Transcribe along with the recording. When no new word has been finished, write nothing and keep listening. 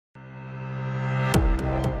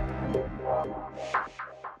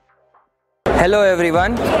Hello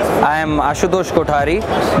everyone, I am Ashutosh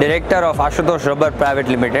Director of Ashutosh Rubber Private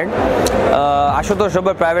Limited. Ashutosh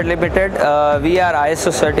Rubber Private Limited, we are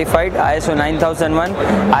ISO certified, ISO 9001,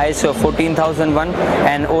 ISO 14001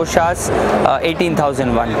 and OHSAS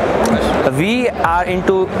 18001. We are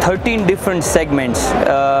into 13 different segments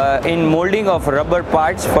in molding of rubber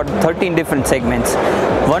parts for 13 different segments.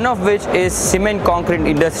 One of which is cement concrete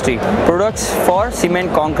industry, products for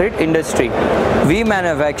cement concrete industry. We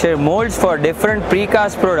manufacture molds for different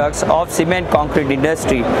precast products of cement concrete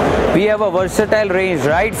industry. We have a versatile range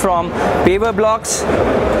right from paver blocks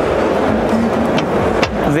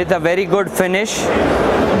with a very good finish,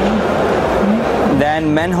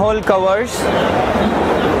 then manhole covers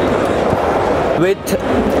with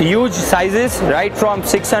huge sizes right from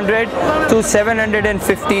 600 to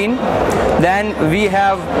 715. Then we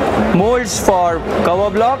have molds for cover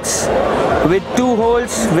blocks with 2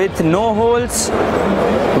 holes, with no holes,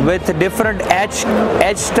 with different edge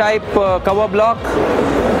type cover block.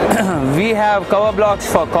 We have cover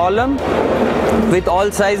blocks for column with all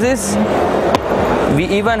sizes. We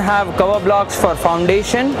even have cover blocks for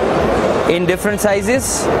foundation in different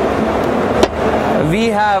sizes. We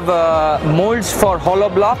have molds for hollow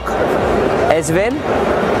block as well.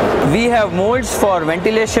 We have molds for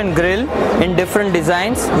ventilation grill in different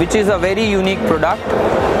designs, which is a very unique product,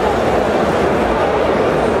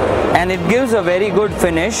 and it gives a very good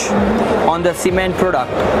finish on the cement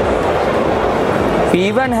product. We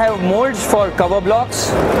even have molds for cover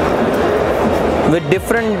blocks with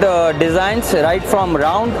different designs right from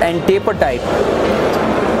round and taper type.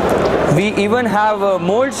 We even have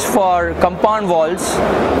molds for compound walls,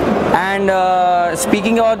 and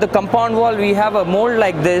speaking about the compound wall, we have a mold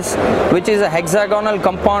like this, which is a hexagonal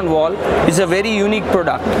compound wall. It's a very unique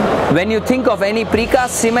product. When you think of any precast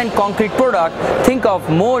cement concrete product, think of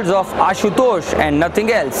molds of Ashutosh and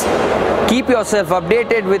nothing else. Keep yourself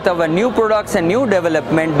updated with our new products and new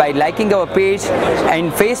development by liking our page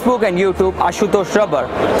and Facebook and YouTube, Ashutosh Rubber.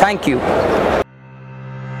 Thank you.